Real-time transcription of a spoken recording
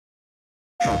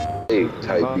Hey,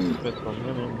 type beat.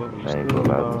 I ain't gonna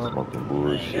lie, I've been smoking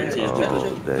bullshit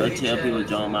all Go day. tell people to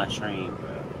join my stream, bro.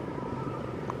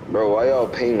 Bro, why y'all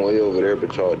paying way over there,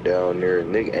 but y'all down there?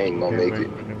 Nigga ain't gonna make it.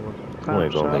 Who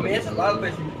ain't gonna I make mean, it? it's a lot of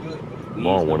places you good, but I'm We is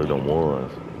on one gonna of make them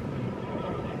ones.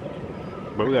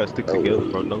 But we gotta stick Oh, together,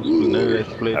 bro. No split, none of that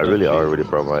I splitting up really shit. already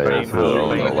brought my I ass Same here. I feel house, you. don't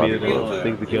same know It why was building. people.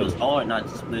 Stick hard. It was together. hard not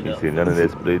to split He up. said none of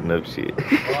that splitting up shit.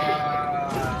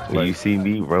 When you why? see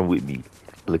me, run with me.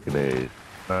 Looking ass.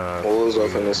 Nah, what was I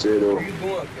finna say though? Where you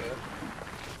going, cuz?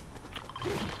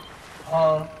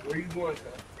 Where you going, cuz?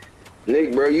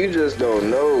 Nick, bro, you just don't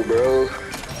know, bro.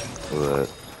 But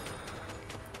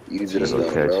You I just go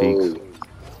don't catch cheeks. know.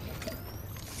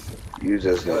 You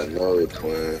just don't know,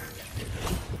 twin.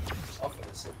 I'm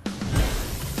finna say.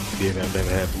 yeah, I've never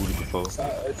had booty before.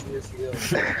 Stop asking this here.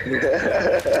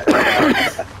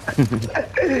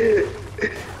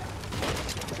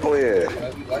 Twin,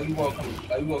 Like you wanna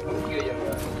come get your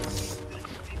ass.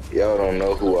 y'all don't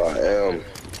know who I am.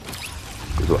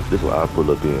 This what I pull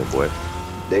up in, boy.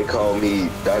 They call me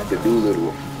Dr.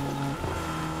 Doolittle.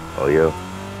 Oh yeah.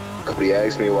 Cody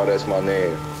asked me why that's my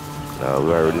name. Nah,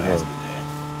 we already know.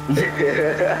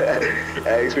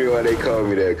 Ask me why they call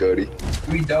me that, Cody.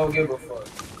 We don't give a fuck.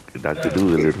 Dr.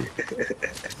 Doolittle.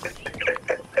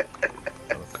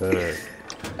 Okay.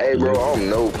 Hey, bro, I'm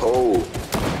no pole.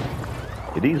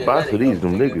 Yeah, these Yeah, bots that are ain't these no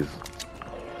them nigga. niggas.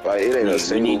 Like, it ain't a We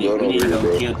single need to, gun we over need to here, go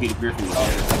bro. kill Peter Griffin. No.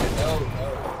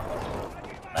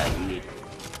 Like we need to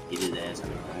get his ass on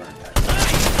the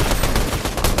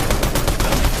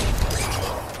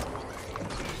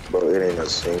Bro, it ain't a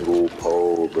single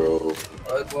pole, bro.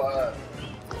 That's why.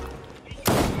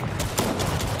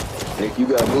 Nick, you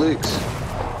got blicks?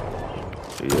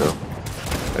 Yeah.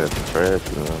 That's some trash,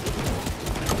 you know.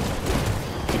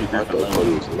 Peter I Griffin thought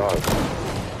Cody low. was knocked.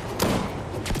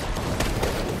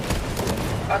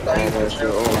 I thought he Oh, was shit,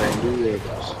 oh, man, do that.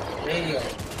 Damn.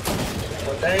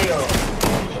 Well, damn.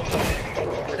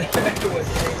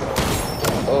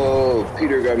 Oh,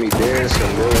 Peter got me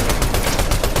dancing, bro.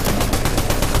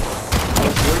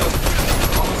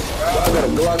 I got a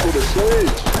Glock with a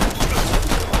switch.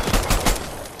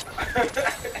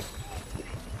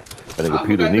 That nigga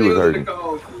Peter's knee was hurting.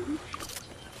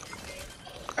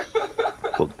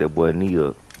 Fuck that boy knee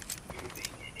up.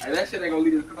 Hey, that shit ain't gonna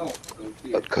leave us alone.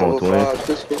 A Come on, cover twin. five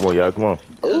pistol. Come on, y'all. Come on.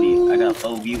 I Ooh. got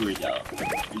 4 viewers, y'all.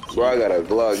 Bro, I got a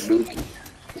Glock dookie.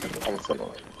 I'm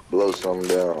finna blow something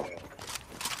down.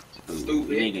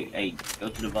 We need to, hey, go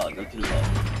to the vault. Go to the vault.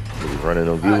 Niggas running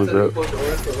them viewers up.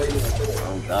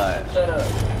 Oh God. Shut up.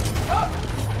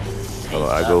 Hold on,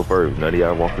 I go first. None of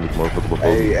y'all walking this motherfucker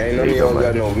before me. Hey, ain't none of Yeah, y'all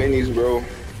got no minis, bro.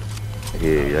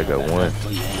 Yeah, I got one.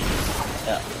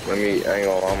 Yeah, Let me, hang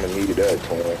on, I'm gonna need that,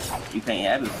 twin. you can't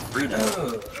have it for free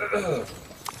though.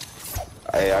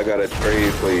 Hey, I got a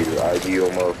trade for you. I give you a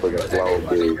motherfucking flower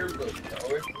big.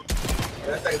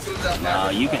 Nah,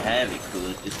 you can have it,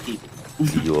 cuz. Just keep it.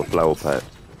 Give you a flower pot.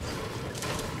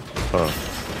 Huh.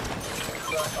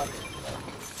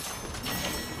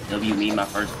 W me my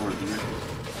first 4 viewers.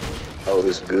 Oh,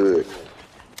 it's good.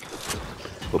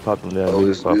 Go pop them down, Oh, niggas.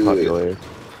 it's Pop good. your ass.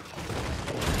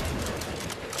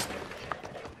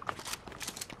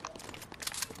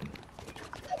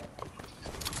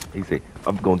 He said,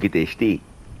 I'm gonna get that stick.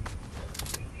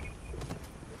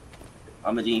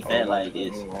 I'm a G fat like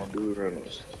this.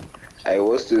 Hey,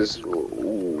 what's this?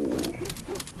 Ooh.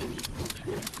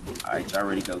 Alright, y'all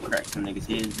ready to go crack some niggas'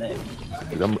 heads back?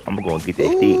 I'm gonna get that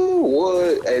stick. Ooh,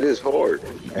 what? Hey, this hard.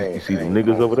 You see them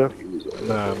niggas over there?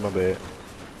 Nah, my bad.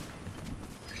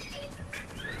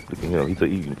 Look at him. He said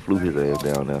he flew his ass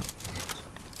down now.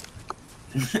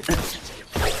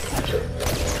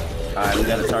 Alright, we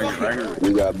got a target right here.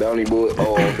 We got bounty bullet.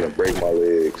 Oh, I'm gonna break my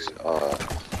legs.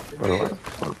 Bro,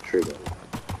 I'm tripping.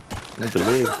 the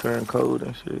legs turn cold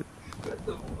and shit.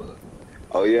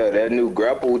 Oh yeah, that new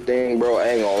grapple thing, bro. I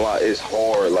ain't gonna lie, it's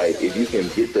hard. Like if you can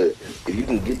get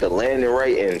the landing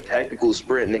right and tactical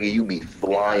sprint, nigga, you be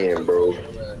flying, bro.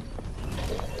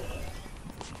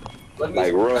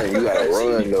 Like run, you gotta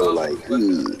run though. Like,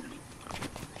 ugh.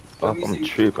 Oh, I'm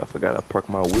tripping. I forgot I parked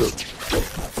my whip.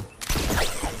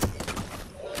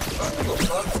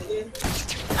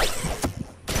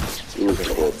 You looking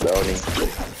for a bounty?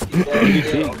 You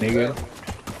big, nigga.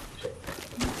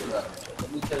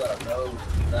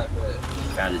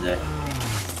 Found his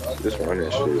ass. Just run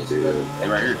that shit, dude. Hey,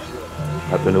 right here.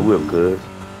 Hop in the whip, cuz.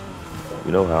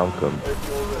 You know how I'm coming.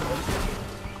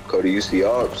 Cody, you see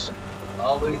ops?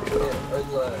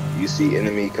 You see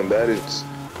enemy combatants?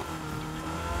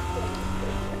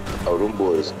 Oh, them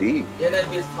boys deep. Yeah, that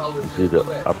bitch tall as See shit.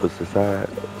 the opposite side?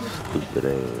 Stupid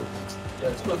ass. Yeah,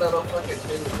 let's put that on fucking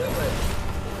shit.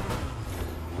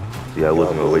 See, I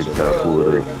wasn't gonna wait to try to pull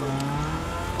it up.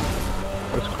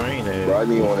 What's crane at? Bro, I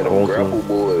need one of I them want grapple some.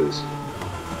 boys.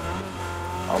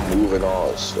 I'm moving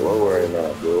all slow right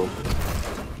now, bro.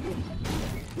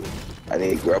 I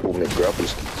need grapple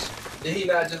skis. Did he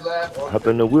not just laugh? Hop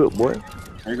in the whip, boy.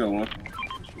 Here you go one.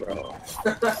 Bro.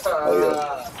 Oh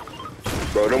yeah.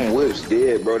 Bro, them whips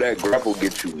dead, bro. That grapple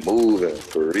get you moving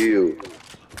for real.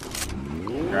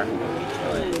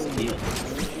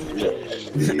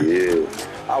 Yeah.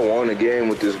 I won a game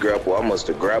with this grapple. I must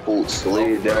have grappled,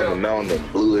 slid down the mountain,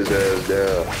 and blew his ass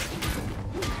down.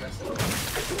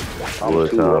 I'm Well,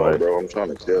 it too sound wrong, like- bro. I'm trying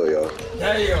to tell y'all.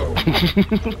 Damn.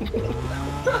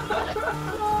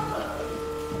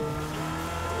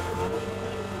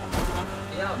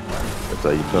 That's how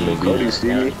you come and Cody, beat.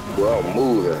 see me? Well, I'm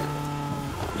moving.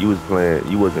 You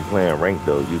wasn't playing ranked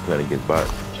though. You was playing against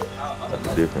bots. That's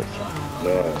the difference.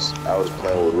 No, I was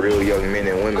playing with real young men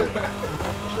and women.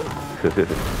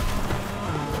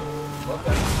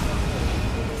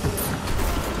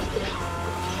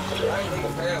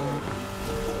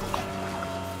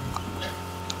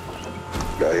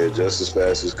 Got here just as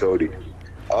fast as Cody.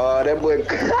 That boy.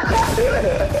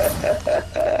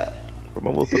 Bro,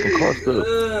 my motherfucking car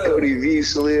stuck. Cody V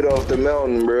slid off the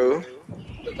mountain, bro.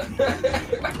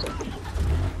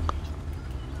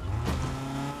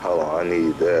 Hold on, I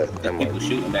need that. That might People be,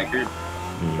 shooting back here.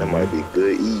 that might be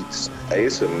good eats. Hey,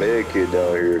 it's a med kit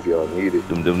down here if y'all need it.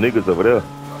 Them niggas over there.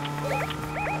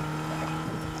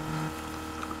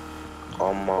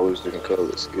 I'm always different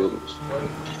color skills.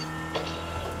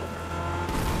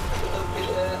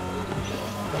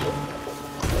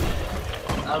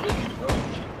 I really don't.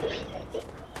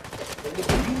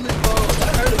 I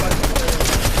heard about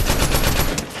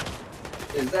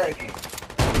you. Exactly.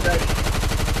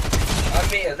 I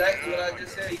mean, exactly what I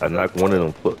just said. I knocked one of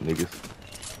them fuck niggas.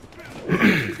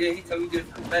 Yeah, he told me this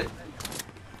from back.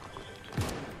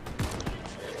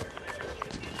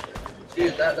 She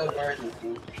is not no virgin,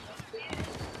 fool.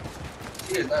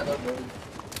 She is not no virgin.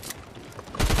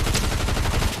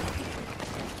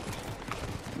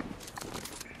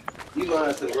 You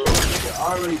lying to the girl. I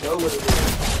already know what it is.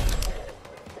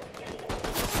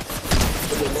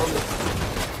 For the woman.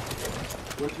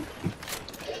 What you...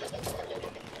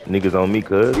 Niggas on me,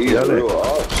 cuz. He's Y'all real like-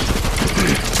 off.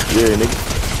 Yeah, nigga.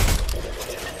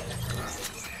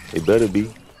 It better be.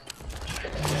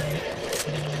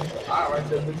 Alright,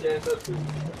 so put your hands up too.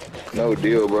 No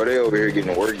deal, bro. They over here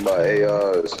getting worked by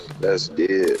AIs. That's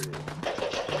dead.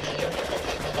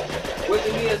 What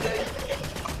did Mia say?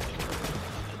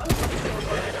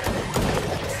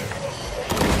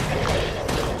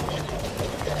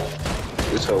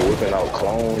 This hoe whipping out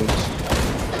clones.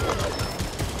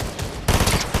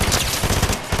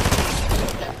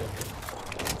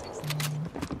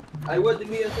 Hey, what did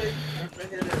Mia say?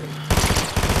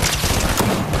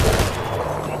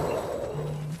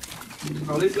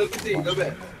 Oh, let's look and see. Go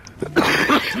back.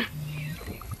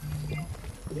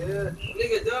 Yeah,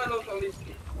 nigga done on this.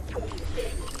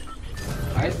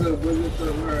 I still good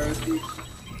to her.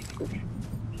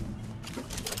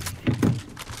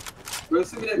 Bro,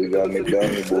 see me that. We got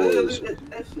McDonald's boys.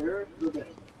 That sheriff. Go back.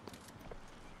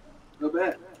 Go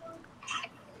back.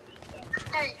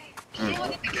 Hey, you know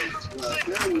what?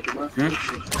 Sheriff with the mustard.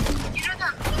 You know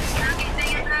that blue jacket that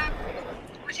you have?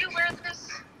 Would you wear this?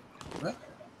 What?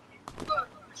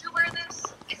 Would you wear this?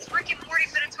 It's Rick and Morty,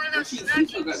 but it's one of those She still got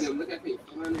snuggies. them. Look at me.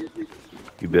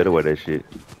 You better wear that shit.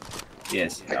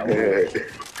 Yes. I will. Are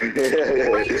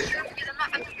you sure? Because I'm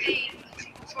not going to pay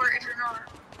for it if you're not.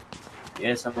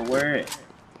 Yes, I'm aware it.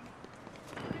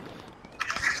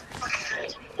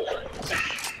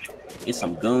 Get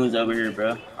some goons over here,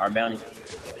 bro. Our bounty.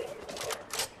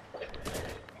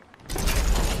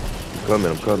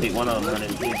 I'm coming. Pick one of them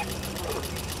running here.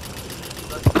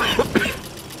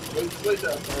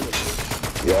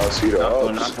 Y'all see the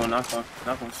Knock one, ops?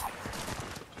 knock one.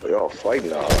 Y'all fighting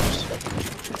the ops.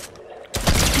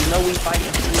 You know we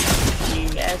fighting. You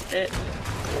ain't asked that.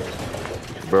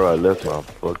 Bro, I left my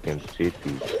fucking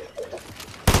shitty.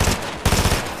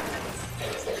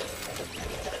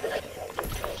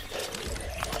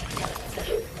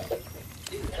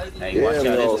 Hey, watch out,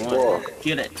 no, there's one.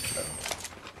 Kill it.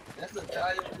 That's a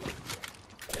giant.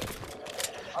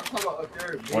 I'm talking about up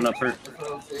there. One up here. That's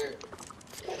what I'm saying.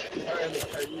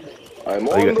 I'm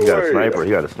Oh, on he the got a way. sniper.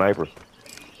 He got a sniper.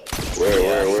 Where? Oh,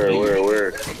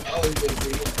 he's gonna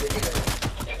be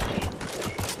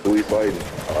Who we fighting?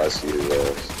 Oh, I see his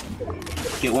ass.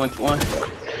 Get one.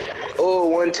 Oh,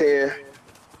 110.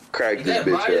 Crack Is this that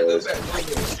bitch Maya? Go ass. back.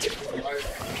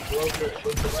 Go to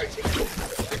the right.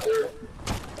 Right there.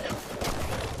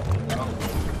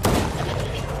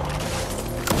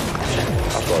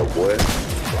 I thought Oh boy.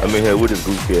 I'm in here with his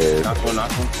goofy ass. Knock one,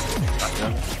 knock one. Knock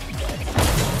one.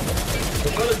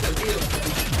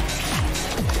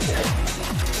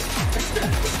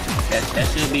 That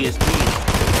should be his speed.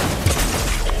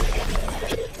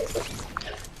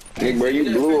 Nick, bro, you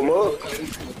blew him up.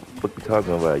 What you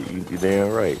talking about? You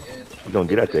damn right. You gonna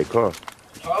get out that car.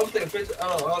 I was taking a picture.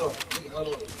 Hold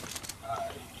on.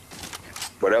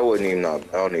 But that wasn't even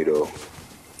not bounty though.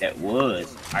 That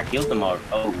was. I killed them all.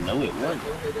 Oh, no, it wasn't.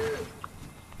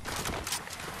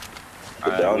 The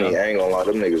bounty, I ain't gonna lie,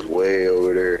 them niggas way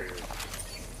over there.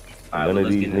 None of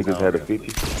these niggas had a 50.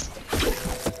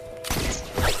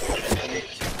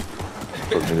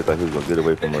 Those niggas thought he was gonna get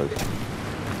away from us.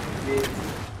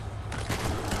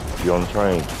 You on the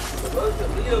train?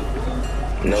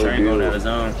 No Train going out deal. of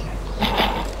zone.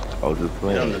 I was just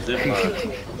Get on the playing. zip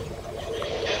line.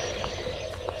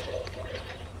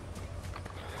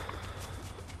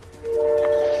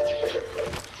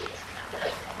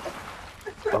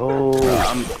 Oh,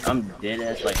 Bro, I'm dead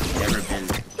ass like never been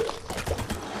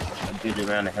a good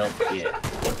amount of health yet.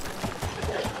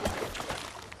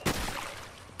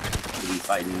 To be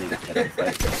fighting niggas that I'm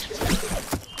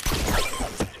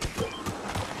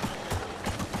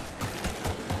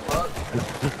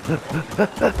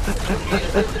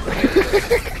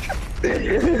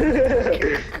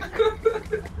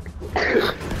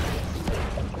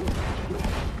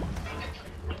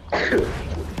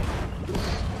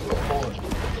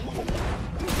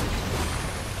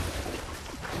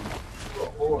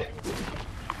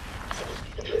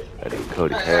I think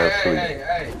Cody half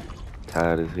asleep.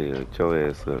 Tired as hell. Get your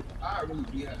ass up.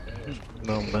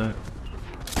 No, man.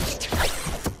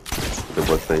 The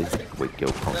boy say, wake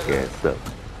your punk ass up.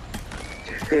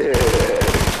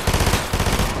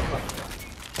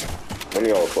 None of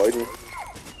y'all fighting?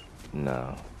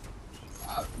 No.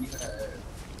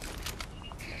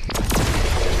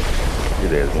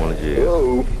 His ass going to jail.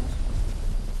 Yo.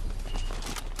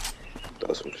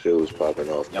 Thought some shit was popping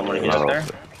off. Y'all wanna get up there?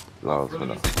 Lost for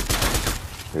now.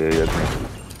 Yeah.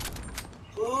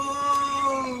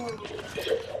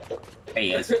 Hey,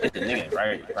 it's the nigga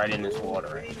right in this water,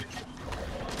 right?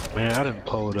 Man, I done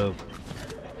pulled up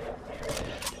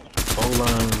 4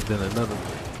 lines, then another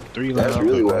 3 lines. That's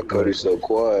really why Cody's so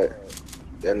quiet.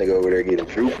 That nigga over there getting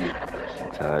troopy.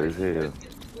 Tired as hell.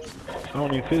 I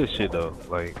don't even feel this shit though.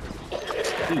 Like,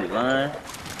 You lying?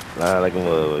 Lying like a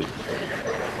mother.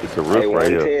 It's a roof Hey, right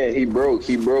here. 110, he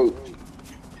broke.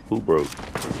 Who broke?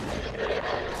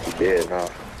 He dead now.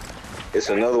 It's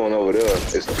another one over there.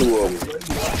 It's 2 of them.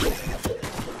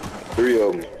 3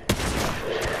 of them.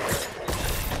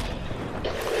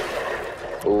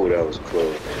 Oh, that was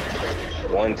close.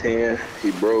 110,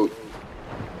 he broke.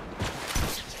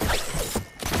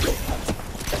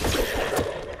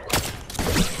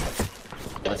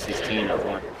 $116 on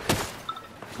one.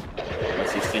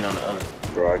 $116 on the other.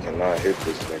 Bro, I cannot hit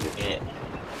this nigga. Yeah.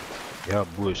 y'all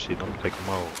bullshit. I'm gonna take them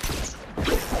all.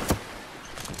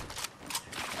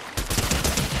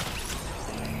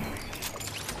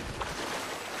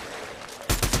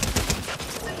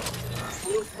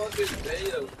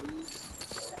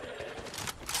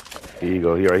 Here you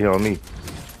go. He right here on me.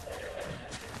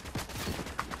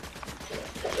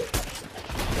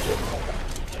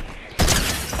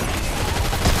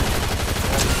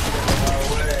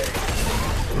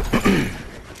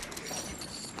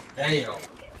 Damn.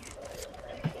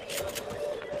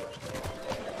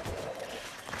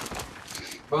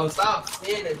 Bro, stop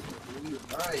saying that shit.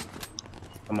 Right.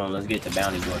 Come on, let's get the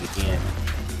bounty boy again.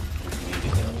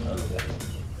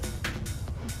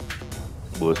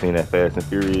 Boy, seen that Fast and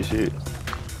Furious shit.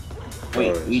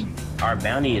 Wait, our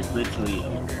bounty is literally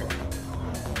over there.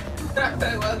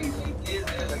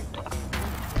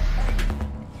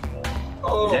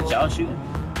 Oh. Is that y'all shooting?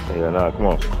 Yeah, nah, come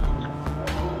on.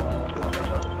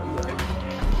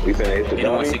 We finna hit the Hit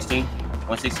on bounty. 116.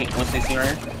 116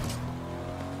 right here.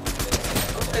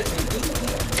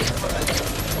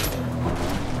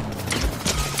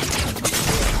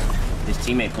 His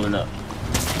teammate pulling up.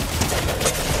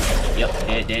 Yep,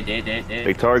 dead.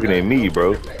 They targeting me,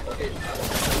 bro.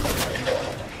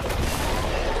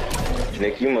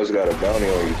 Nick, you must got a bounty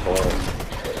on you, phone.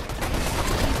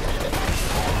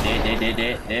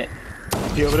 Dead.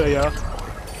 He over there, y'all.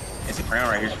 It's a crown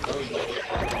right here.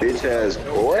 Bitch ass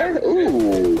boy.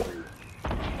 Ooh.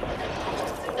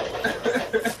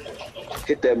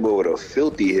 Hit that boy with a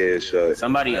filthy headshot.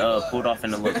 Somebody pulled off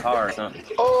in a little car or something.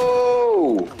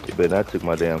 Oh! You better not took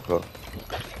my damn car.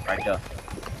 Right there.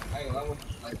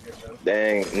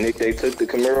 Dang, Nick, they took the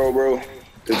Camaro, bro.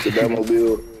 Took the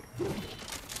Batmobile.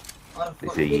 They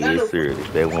said, yes, sir.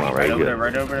 That one right Right over here. there,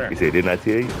 right over there. He said, didn't I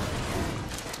tell you?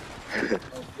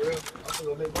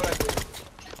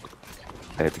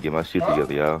 I had to get my shit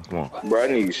together, y'all. Come on. Bro, I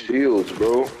need shields,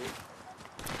 bro.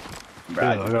 Bro,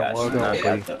 I Yeah, I just got got one, shit I got knocked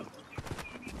one out though.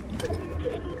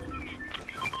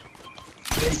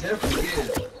 They definitely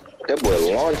is. That boy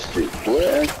launched it,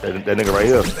 boy. That nigga right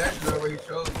here. That's already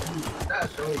showed you.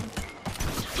 Not showing you.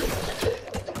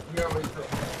 He already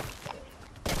showed you.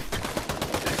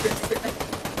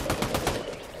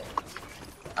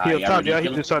 Ah, He up y'all top, ready y'all. to He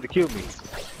kill him? just tried to kill me.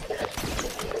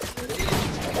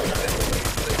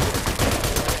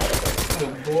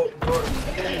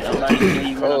 Nobody kill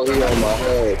you run Oh, up he there. on my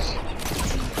ass.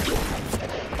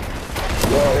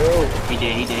 Yo, yo. He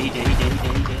did.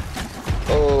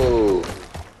 Oh.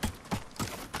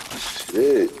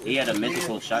 Shit. He had a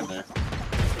mythical shotgun.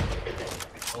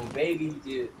 Oh, baby, he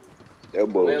did. That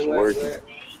boy was working.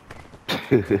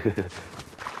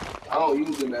 I don't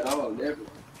use him at all, never.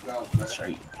 No, man.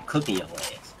 Straight cooking your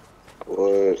ass.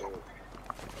 What?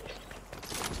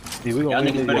 See, we Y'all gonna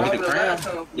win niggas this. better Y'all. get the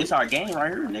crown. This our game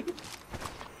right here, nigga.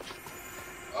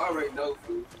 I already know,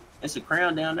 fool. It's a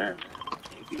crown down there.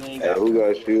 If you ain't Hey, got who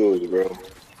got shields, bro?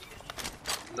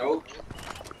 Nope.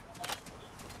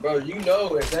 Bro, you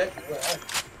know exactly what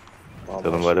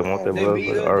Tell them why they want that, bro.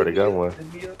 I already got one.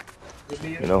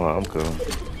 You know how I'm coming.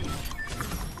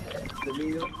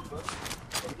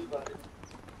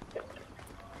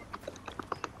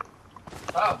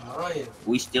 Stop lying.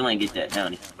 we still ain't get that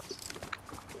down here.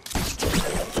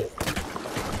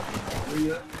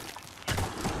 Leah.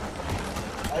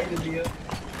 I can Leah.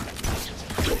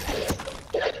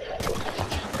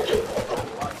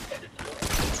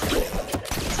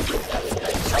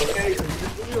 Okay, so you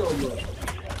feel me.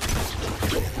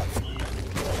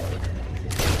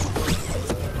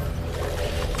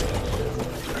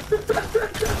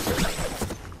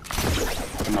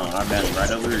 Come on, our battle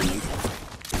right over here, nigga.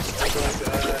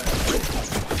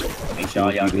 Make sure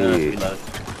all y'all guns reload.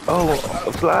 Oh,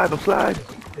 I'm sliding.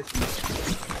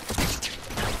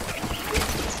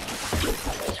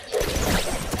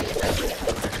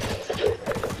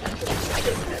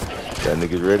 That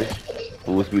niggas ready?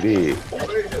 Full speed ahead.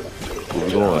 Where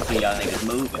we I going? see y'all niggas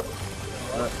moving.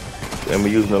 Am I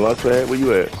using the launch pad? Where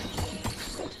you at?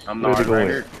 I'm Where they already right going?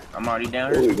 here. I'm already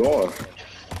down Where here we going?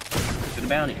 to the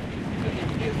bounty.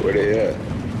 Where they at?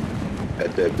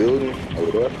 At that building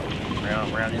over there?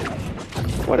 Round this.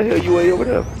 Why the hell you way over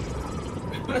there?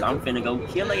 I'm finna go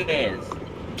kill their ass.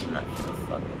 I'm not finna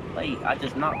fucking play. I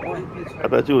just knocked one. I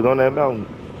thought you was on that mountain.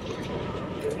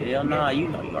 Hell nah, you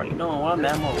already know where I'm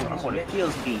at. I'm on the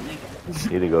kill speed, nigga.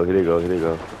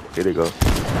 Here they go.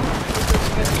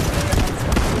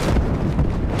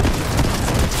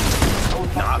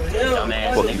 Nah,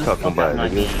 dumbass What you nigga. talking Fuck about, out my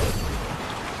nigga? game.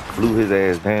 Blew his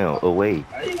ass down, away,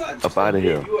 up out of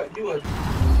here. You a